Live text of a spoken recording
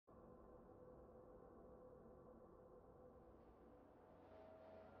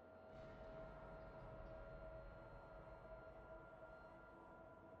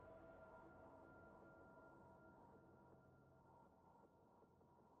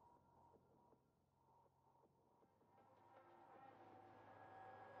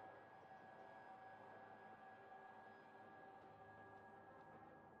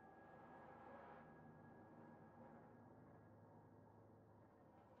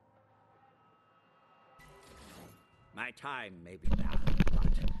My time may be bad, but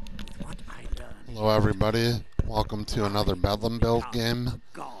with what I learned. Hello everybody, welcome to another Bedlam build game.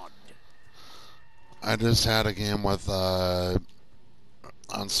 God. I just had a game with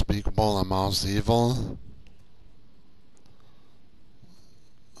Unspeakable and Mouse Evil.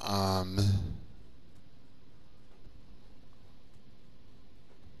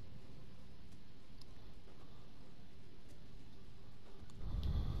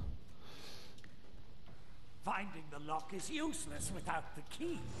 Finding the lock is useless without the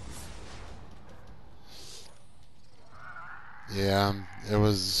keys. Yeah, it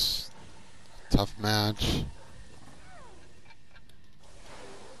was a tough match.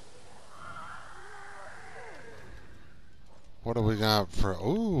 What do we got for...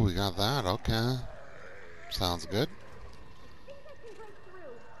 Ooh, we got that, okay. Sounds good.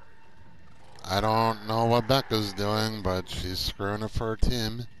 I don't know what Becca's doing, but she's screwing it for her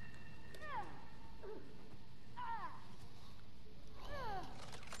team.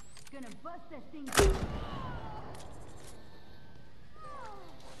 Gonna bust that thing.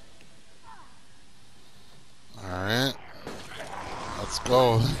 Alright. Let's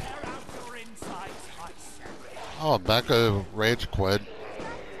go. Oh, Becca rage quit.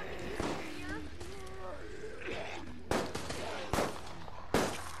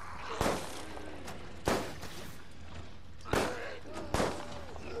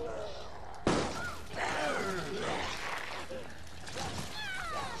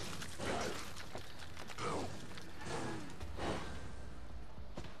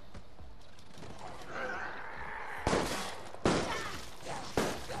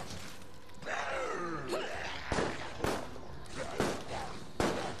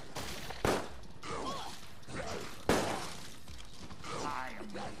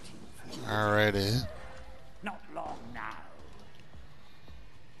 Alrighty. Not long now.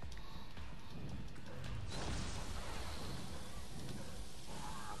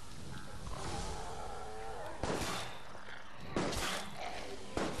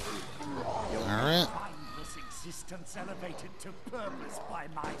 Alright. Mindless existence elevated to purpose by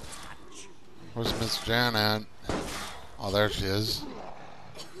my touch. Where's Miss Jan at? Oh, there she is.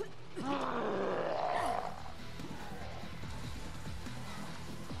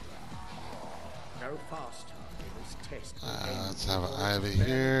 No faster in this test. Let's have an Ivy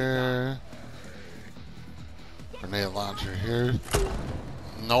here. Grenade launcher here.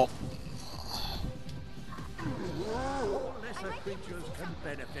 Nope. All lesser creatures can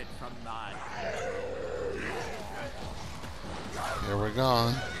benefit from mine. Here we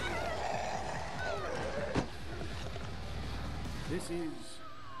go. This is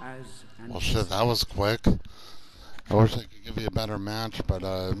as Well, shit, that was quick. I wish I could give you a better match, but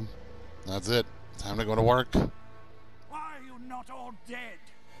that's it. Time to go to work. Why are you not all dead?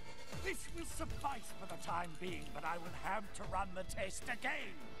 This will suffice for the time being, but I will have to run the test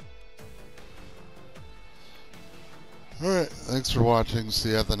again. Alright, thanks for watching. See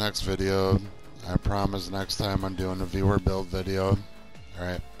you at the next video. I promise next time I'm doing a viewer build video.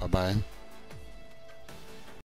 Alright, bye-bye.